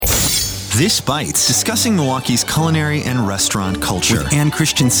This Bites, discussing Milwaukee's culinary and restaurant culture. With Ann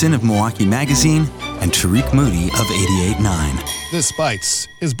Christensen of Milwaukee Magazine and Tariq Moody of 88.9. This Bites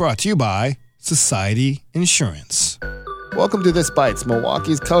is brought to you by Society Insurance. Welcome to This Bites,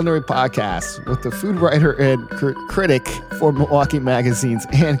 Milwaukee's culinary podcast with the food writer and critic for Milwaukee Magazine's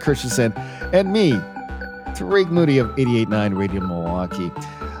Ann Christensen and me, Tariq Moody of 88.9 Radio Milwaukee.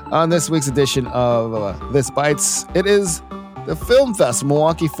 On this week's edition of This Bites, it is the Film Festival.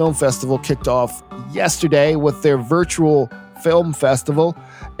 Milwaukee Film Festival kicked off yesterday with their virtual film festival,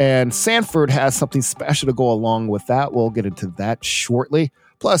 and Sanford has something special to go along with that. We'll get into that shortly.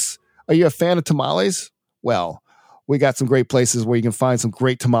 Plus, are you a fan of tamales? Well, we got some great places where you can find some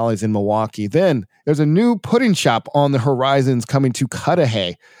great tamales in Milwaukee. Then there's a new pudding shop on the horizons coming to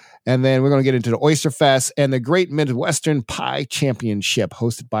Cudahy. And then we're going to get into the Oyster Fest and the Great Midwestern Pie Championship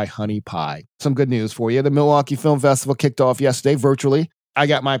hosted by Honey Pie. Some good news for you. The Milwaukee Film Festival kicked off yesterday virtually. I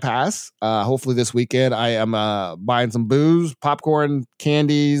got my pass. Hopefully this weekend I am buying some booze, popcorn,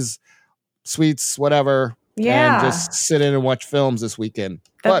 candies, sweets, whatever. Yeah. And just sit in and watch films this weekend.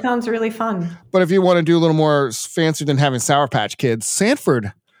 That sounds really fun. But if you want to do a little more fancy than having Sour Patch Kids,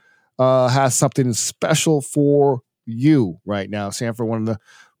 Sanford has something special for you right now. Sanford, one of the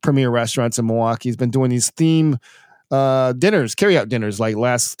premier restaurants in Milwaukee, has been doing these theme dinners, carry-out dinners. Like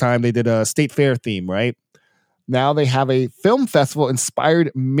last time they did a state fair theme, right? Now they have a film festival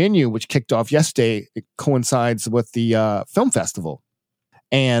inspired menu, which kicked off yesterday. It coincides with the film festival.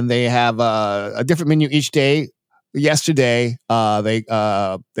 And they have a different menu each day. Yesterday, they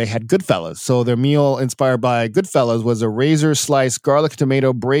had Goodfellas. So their meal inspired by Goodfellas was a razor sliced garlic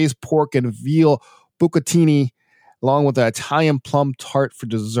tomato, braised pork, and veal bucatini, along with an Italian plum tart for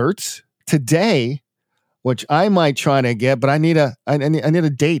dessert. Today, which I might try to get, but I need a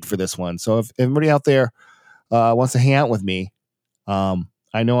date for this one. So if anybody out there wants to hang out with me,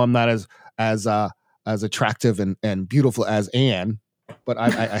 I know I'm not as attractive and beautiful as Ann, but I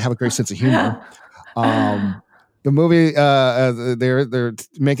have a great sense of humor. The movie they're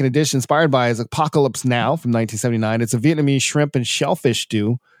making a dish inspired by is Apocalypse Now from 1979. It's a Vietnamese shrimp and shellfish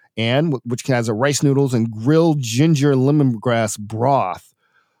stew, which has a rice noodles and grilled ginger lemongrass broth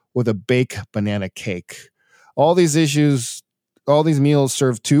with a baked banana cake. All these meals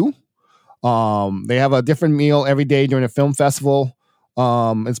serve two. They have a different meal every day during a film festival,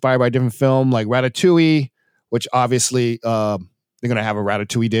 inspired by a different film, like Ratatouille, which obviously they're going to have a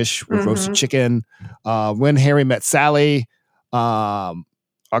ratatouille dish with roasted chicken. When Harry Met Sally, October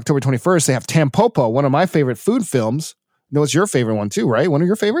 21st, they have Tampopo, one of my favorite food films. I know it's your favorite one too, right? One of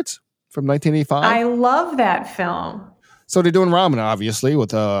your favorites from 1985? I love that film. So they're doing ramen, obviously,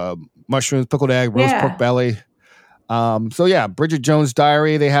 with mushrooms, pickled egg, roast pork belly. Bridget Jones'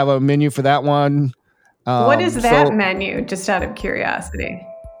 Diary, they have a menu for that one. What is that menu, just out of curiosity?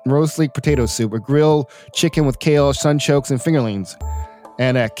 Roast leek potato soup, a grilled chicken with kale, sunchokes, and fingerlings,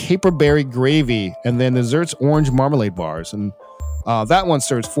 and a caperberry gravy, and then desserts, orange marmalade bars. And that one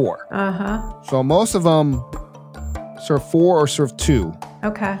serves 4. So most of them serve 4 or serve 2.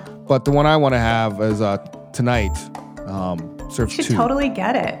 Okay. But the one I want to have is tonight serves 2. You should totally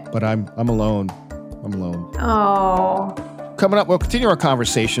get it. But I'm alone. Oh. Coming up, we'll continue our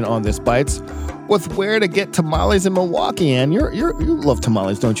conversation on This Bites with where to get tamales in Milwaukee. Ann, you love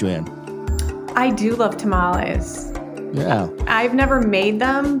tamales, don't you, Ann? I do love tamales. Yeah. I've never made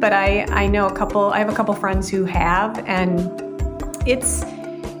them, but I know I have a couple friends who have, and it's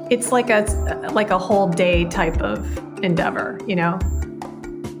like a whole day type of endeavor, you know?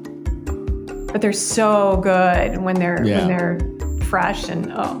 But they're so good when they're fresh,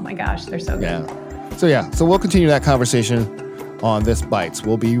 and oh my gosh, they're so good. So we'll continue that conversation on This Bites.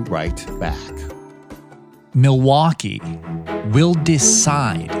 We'll be right back. Milwaukee will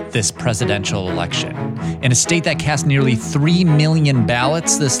decide this presidential election. In a state that cast nearly 3 million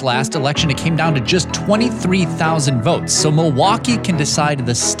ballots this last election, it came down to just 23,000 votes. So Milwaukee can decide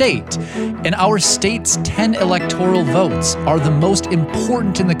the state, and our state's 10 electoral votes are the most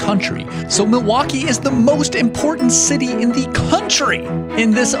important in the country. So Milwaukee is the most important city in the country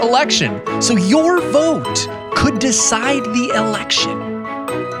in this election. So your vote could decide the election.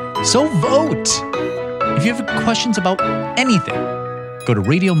 So vote. If you have questions about anything, go to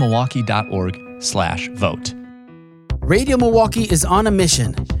radiomilwaukee.org/vote. Radio Milwaukee is on a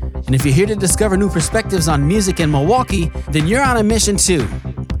mission. And if you're here to discover new perspectives on music in Milwaukee, then you're on a mission too.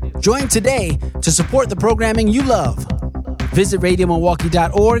 Join today to support the programming you love. Visit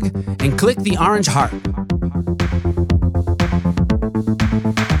radiomilwaukee.org and click the orange heart.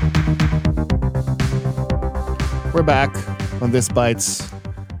 We're back on This Bites.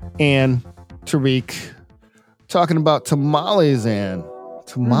 Ann, Tariq, talking about tamales, and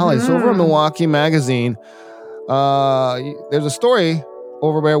Tamales. So over in Milwaukee Magazine, there's a story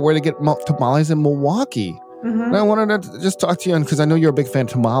over there where to get tamales in Milwaukee. And I wanted to just talk to you because I know you're a big fan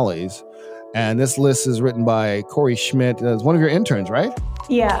of tamales. And this list is written by Corey Schmidt. It's one of your interns, right?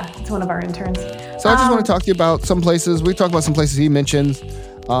 Yeah, it's one of our interns. So I just want to talk to you about some places. We talked about some places he mentions.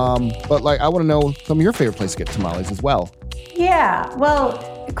 But like, I want to know some of your favorite places to get tamales as well. Yeah, well,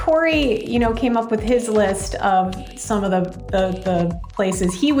 Corey, came up with his list of some of the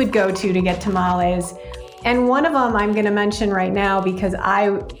places he would go to get tamales. And one of them I'm going to mention right now because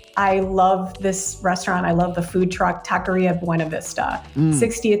I love this restaurant. I love the food truck, Taqueria Buena Vista,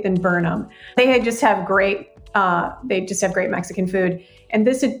 60th and Burnham. They just have great Mexican food. And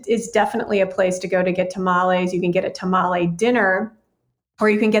this is definitely a place to go to get tamales. You can get a tamale dinner or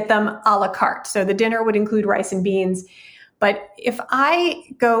you can get them a la carte. So the dinner would include rice and beans. But if I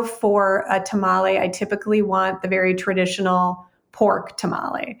go for a tamale, I typically want the very traditional pork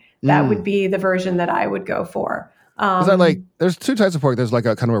tamale. That would be the version that I would go for. Is that there's two types of pork. There's like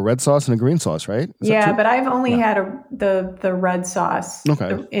a kind of a red sauce and a green sauce, right? But I've only had the red sauce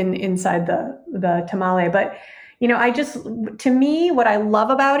inside the tamale. But, to me, what I love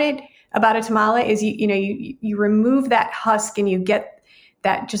about a tamale is, you remove that husk and you get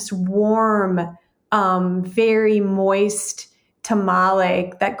that just warm, very moist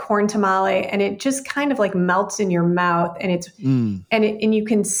tamale, that corn tamale, and it just kind of like melts in your mouth, and and you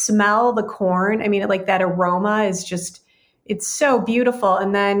can smell the corn. I mean, that aroma is just, it's so beautiful.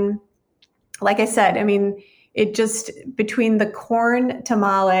 And then, like I said, I mean, it just, between the corn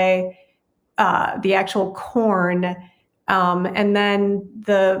tamale, the actual corn, and then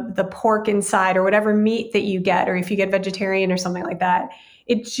the pork inside or whatever meat that you get, or if you get vegetarian or something like that,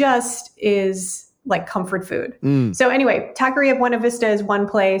 it just is like comfort food. So anyway, Taqueria Buena Vista is one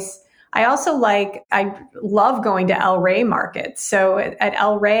place. I love going to El Rey markets. So at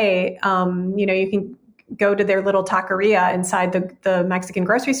El Rey, you can go to their little taqueria inside the Mexican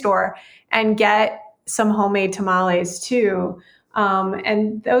grocery store and get some homemade tamales too.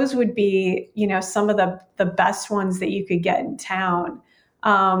 And those would be, some of the best ones that you could get in town.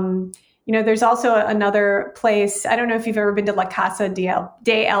 There's also another place. I don't know if you've ever been to La Casa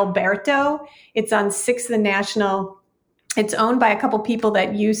de Alberto. It's on 6th and National. It's owned by a couple people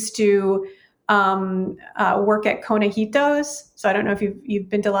that used to work at Conejitos. So I don't know if you've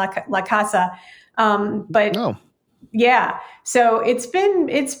been to La Casa. But no. Yeah. So it's been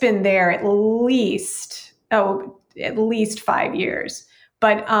there at least 5 years.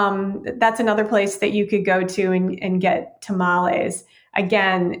 But that's another place that you could go to and get tamales.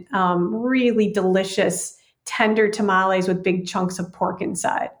 Again, really delicious, tender tamales with big chunks of pork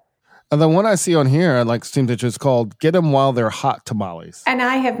inside. And the one I see on here, seems to just called "Get Them While They're Hot" tamales. And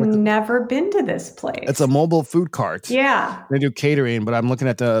I have never been to this place. It's a mobile food cart. Yeah, they do catering, but I'm looking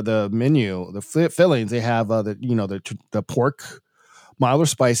at the menu, the fillings. They have the pork, mild or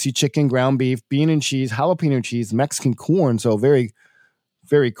spicy, chicken, ground beef, bean and cheese, jalapeno cheese, Mexican corn. So very,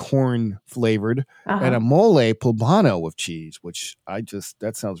 very corn flavored, and a mole poblano with cheese, which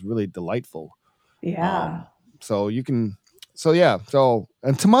that sounds really delightful. Yeah.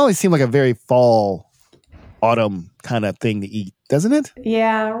 And tamales seem like a very fall, autumn kind of thing to eat, doesn't it?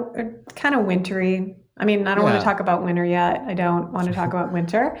 Yeah, kind of wintry. I mean, I don't want to talk about winter yet. I don't want to talk about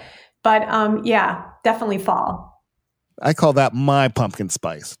winter, but definitely fall. I call that my pumpkin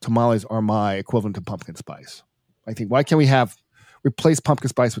spice. Tamales are my equivalent to pumpkin spice. I think, why can't we replace pumpkin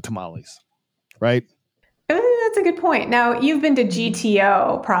spice with tamales, right? That's a good point. Now, you've been to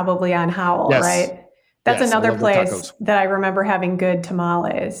GTO probably on Howell, yes. Right? That's another place that I remember having good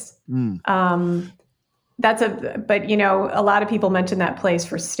tamales. But a lot of people mention that place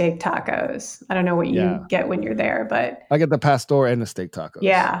for steak tacos. I don't know what you get when you're there, but I get the pastor and the steak tacos.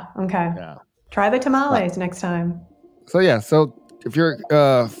 Yeah. Okay. Yeah. Try the tamales next time. So if you're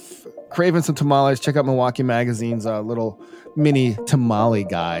craving some tamales, check out Milwaukee Magazine's little mini tamale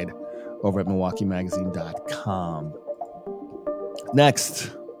guide over at MilwaukeeMagazine.com.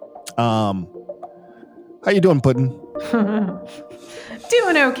 Next, how you doing, Puddin'?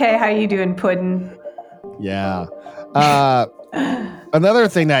 Doing okay. How you doing, Puddin'? Yeah. Another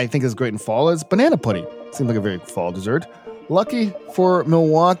thing that I think is great in fall is banana pudding. Seems like a very fall dessert. Lucky for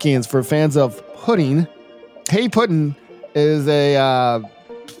Milwaukeeans, for fans of pudding, Hey Puddin' is a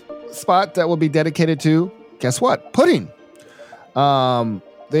spot that will be dedicated to, guess what? Pudding.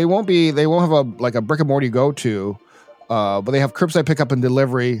 They won't have a brick and mortar you go to, but they have curbside pickup and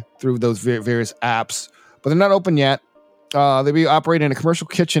delivery through those various apps. But they're not open yet. They'll be operating in a commercial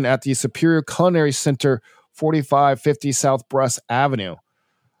kitchen at the Superior Culinary Center, 4550 South Bruss Avenue.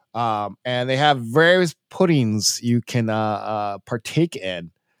 And they have various puddings you can partake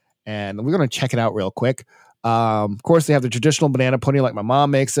in. And we're going to check it out real quick. Of course, they have the traditional banana pudding like my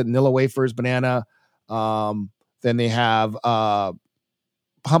mom makes it, Nilla wafers, banana. Then they have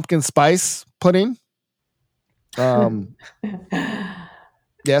pumpkin spice pudding.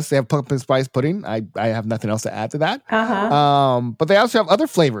 Yes, they have pumpkin spice pudding. I have nothing else to add to that. But they also have other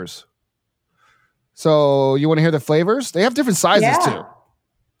flavors. So you want to hear the flavors? They have different sizes too.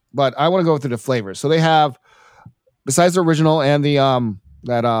 But I want to go through the flavors. So they have, besides the original and the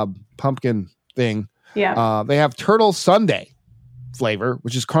that pumpkin thing, they have turtle sundae flavor,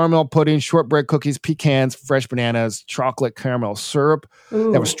 which is caramel pudding, shortbread cookies, pecans, fresh bananas, chocolate caramel syrup. Ooh.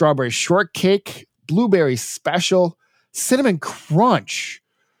 They have a strawberry shortcake, blueberry special, cinnamon crunch,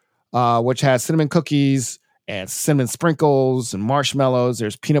 which has cinnamon cookies and cinnamon sprinkles and marshmallows.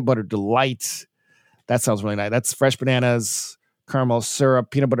 There's peanut butter delight. That sounds really nice. That's fresh bananas, caramel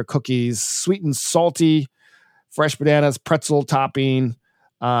syrup, peanut butter cookies, sweet and salty, fresh bananas, pretzel topping,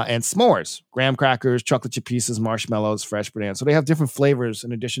 and s'mores, graham crackers, chocolate chip pieces, marshmallows, fresh bananas. So they have different flavors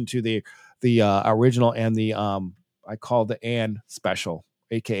in addition to the original and the I call the Ann special,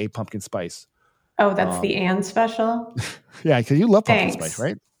 aka pumpkin spice. Oh, that's the Ann special? Yeah, because you love pumpkin spice,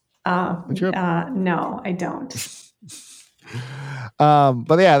 right? No, I don't.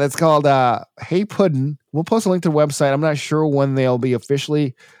 But yeah, that's called Hey Puddin'. We'll post a link to the website. I'm not sure when they'll be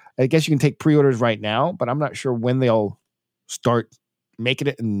officially. I guess you can take pre-orders right now, but I'm not sure when they'll start making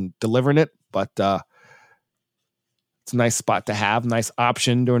it and delivering it. But it's a nice spot to have, nice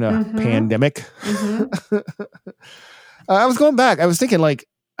option during a pandemic. I was going back. I was thinking, like,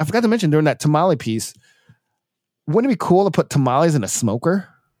 I forgot to mention during that tamale piece, wouldn't it be cool to put tamales in a smoker?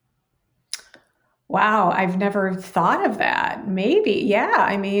 Wow, I've never thought of that. Maybe, yeah.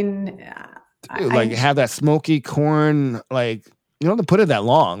 I mean, have that smoky corn, like, you don't have to put it that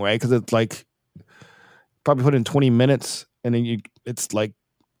long, right? Because it's like probably put it in 20 minutes, and then it's like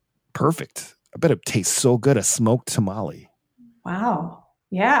perfect. I bet it tastes so good, a smoked tamale. Wow.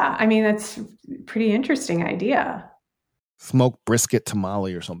 Yeah, I mean, that's a pretty interesting idea. Smoked brisket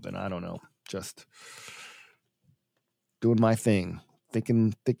tamale or something. I don't know. Just doing my thing.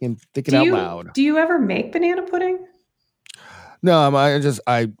 Thinking out loud. Do you ever make banana pudding? No,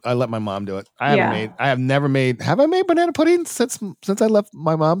 I let my mom do it. Have I made banana pudding since I left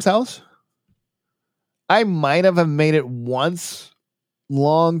my mom's house? I might have made it once,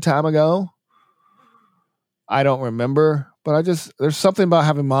 long time ago. I don't remember, but there's something about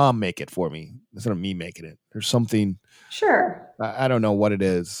having mom make it for me instead of me making it. There's something. Sure. I don't know what it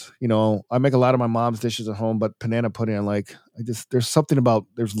is. You know, I make a lot of my mom's dishes at home, but banana pudding, there's something about,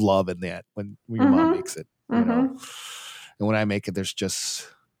 there's love in that when your mom makes it, you know? And when I make it, there's just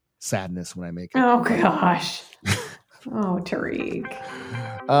sadness when I make it. Oh gosh. Oh, Tariq.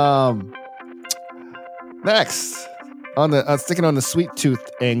 Next, sticking on the sweet tooth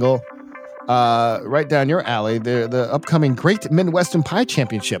angle, right down your alley, the upcoming Great Midwestern Pie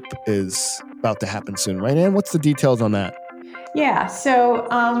Championship is about to happen soon, right, Ann? What's the details on that? Yeah, so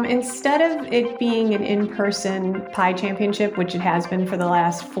instead of it being an in-person pie championship, which it has been for the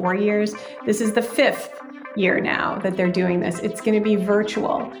last 4 years, this is the 5th year now that they're doing this. It's going to be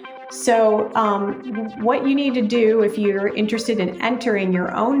virtual. So what you need to do if you're interested in entering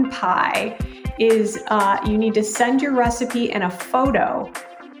your own pie is you need to send your recipe and a photo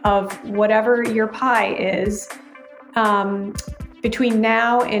of whatever your pie is between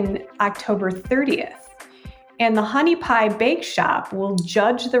now and October 30th. And the Honey Pie Bake Shop will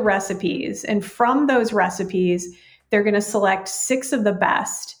judge the recipes. And from those recipes, they're going to select 6 of the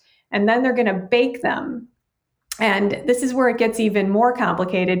best, and then they're going to bake them. And this is where it gets even more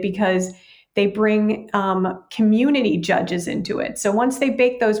complicated because they bring community judges into it. So once they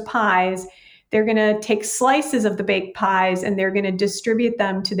bake those pies, they're going to take slices of the baked pies and they're going to distribute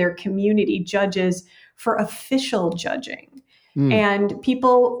them to their community judges for official judging. And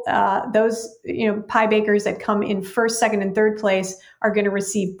people, those pie bakers that come in first, second, and third place are going to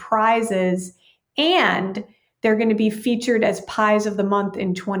receive prizes, and they're going to be featured as Pies of the Month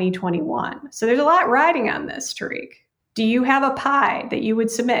in 2021. So there's a lot riding on this, Tariq. Do you have a pie that you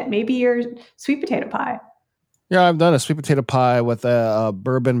would submit? Maybe your sweet potato pie. Yeah, I've done a sweet potato pie with a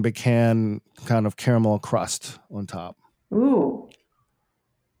bourbon pecan kind of caramel crust on top. Ooh,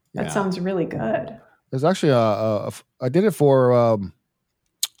 that sounds really good. There's actually I did it for a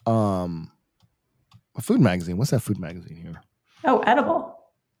food magazine. What's that food magazine here? Oh, Edible.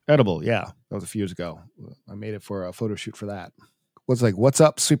 Edible, yeah. That was a few years ago. I made it for a photo shoot for that. What's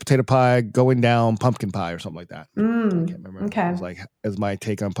up, sweet potato pie, going down, pumpkin pie, or something like that. I can't remember. Okay. It was like, as my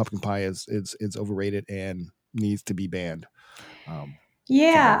take on pumpkin pie is overrated and needs to be banned.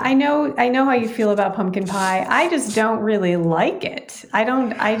 Yeah, I know how you feel about pumpkin pie. I just don't really like it.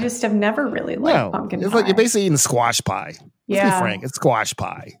 I just have never really liked pumpkin pie. It's like you're basically eating squash pie. Let's be frank. It's squash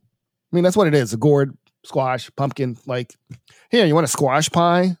pie. I mean, that's what it is. A gourd, squash, pumpkin. Like, here, you want a squash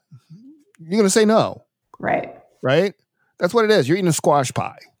pie? You're going to say no. Right. Right? That's what it is. You're eating a squash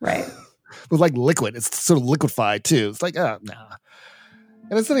pie. Right. With like liquid. It's sort of liquefied too. It's like, nah.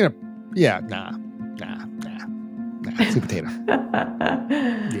 And it's not even nah. Sweet potato.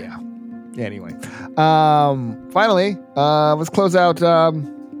 Yeah. Anyway. Finally, let's close out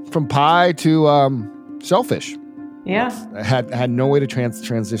from pie to shellfish. Yeah. I had no way to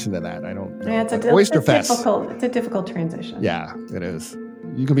transition to that. I don't know. Yeah, it's Oyster Fest. It's a difficult transition. Yeah, it is.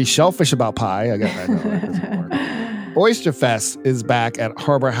 You can be shellfish about pie. I guess I know that doesn't work. Oyster Fest is back at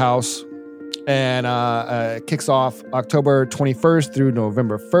Harbor House and kicks off October 21st through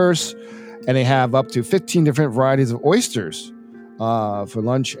November 1st. And they have up to 15 different varieties of oysters for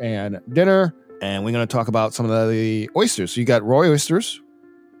lunch and dinner. And we're going to talk about some of the oysters. So you got Roy oysters,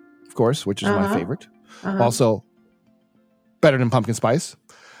 of course, which is my favorite. Also, better than pumpkin spice.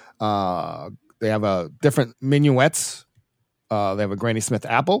 They have different minuets. They have a Granny Smith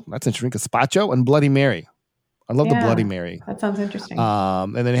apple. That's interesting. Gazpacho and Bloody Mary. I love the Bloody Mary. That sounds interesting.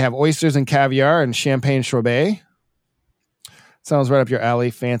 And then they have oysters and caviar and champagne sorbet. Sounds right up your alley,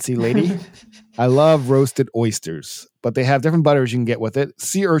 fancy lady. I love roasted oysters, but they have different butters you can get with it.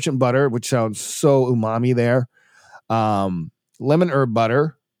 Sea urchin butter, which sounds so umami there. Lemon herb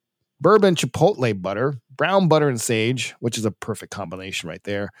butter, bourbon chipotle butter, brown butter and sage, which is a perfect combination right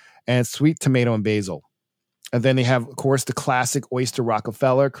there, and sweet tomato and basil. And then they have, of course, the classic oyster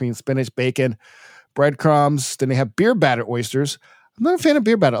Rockefeller, cream spinach, bacon, breadcrumbs. Then they have beer batter oysters. I'm not a fan of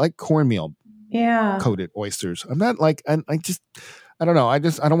beer batter. I like cornmeal. Yeah. Coated oysters. I'm not like, I don't know. I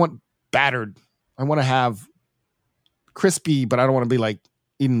don't want battered. I want to have crispy, but I don't want to be like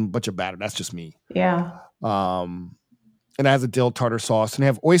eating a bunch of batter. That's just me. Yeah. And it has a dill tartar sauce. And they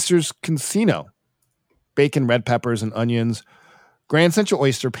have oysters Cancino, bacon, red peppers, and onions. Grand Central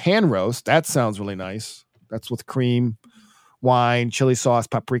oyster pan roast. That sounds really nice. That's with cream, wine, chili sauce,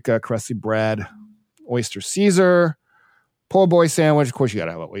 paprika, crusty bread, oyster Caesar. Po' boy sandwich. Of course, you got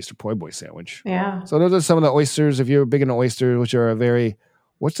to have an oyster po' boy sandwich. Yeah. So those are some of the oysters. If you're big into oysters, which are a very,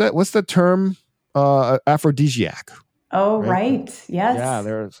 what's the term? Aphrodisiac. Oh, right. Yes. Yeah,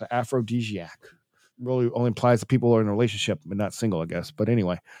 there's aphrodisiac. Really only applies to people who are in a relationship, but not single, I guess. But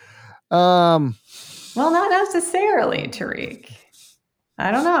anyway. Well, not necessarily, Tariq.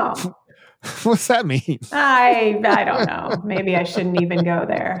 I don't know. What's that mean? I don't know. Maybe I shouldn't even go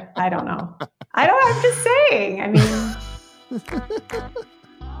there. I don't know. I'm just saying. I mean.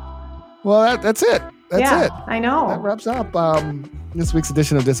 Well, that's it. That's it. I know. That wraps up this week's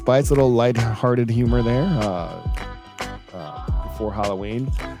edition of This Bites. A little lighthearted humor there before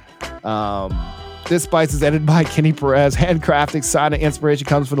Halloween. This Bites is edited by Kenny Perez. Handcrafted sonic inspiration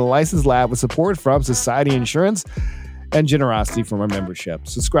comes from the License Lab with support from Society Insurance and generosity from our membership.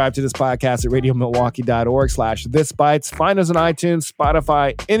 Subscribe to this podcast at radiomilwaukee.org/thisbites. Find us on iTunes,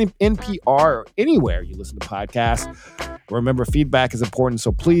 Spotify, NPR, or anywhere you listen to podcasts. Remember, feedback is important,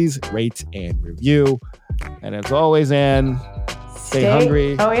 so please rate and review. And as always, Ann, stay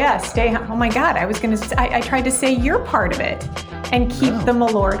hungry. Oh, yeah. Oh, my God. I tried to say you're part of it and keep the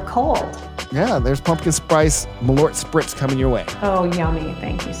Malort cold. Yeah, there's pumpkin spice Malort Spritz coming your way. Oh, yummy.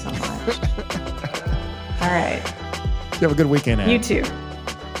 Thank you so much. All right. You have a good weekend, Ann. You too.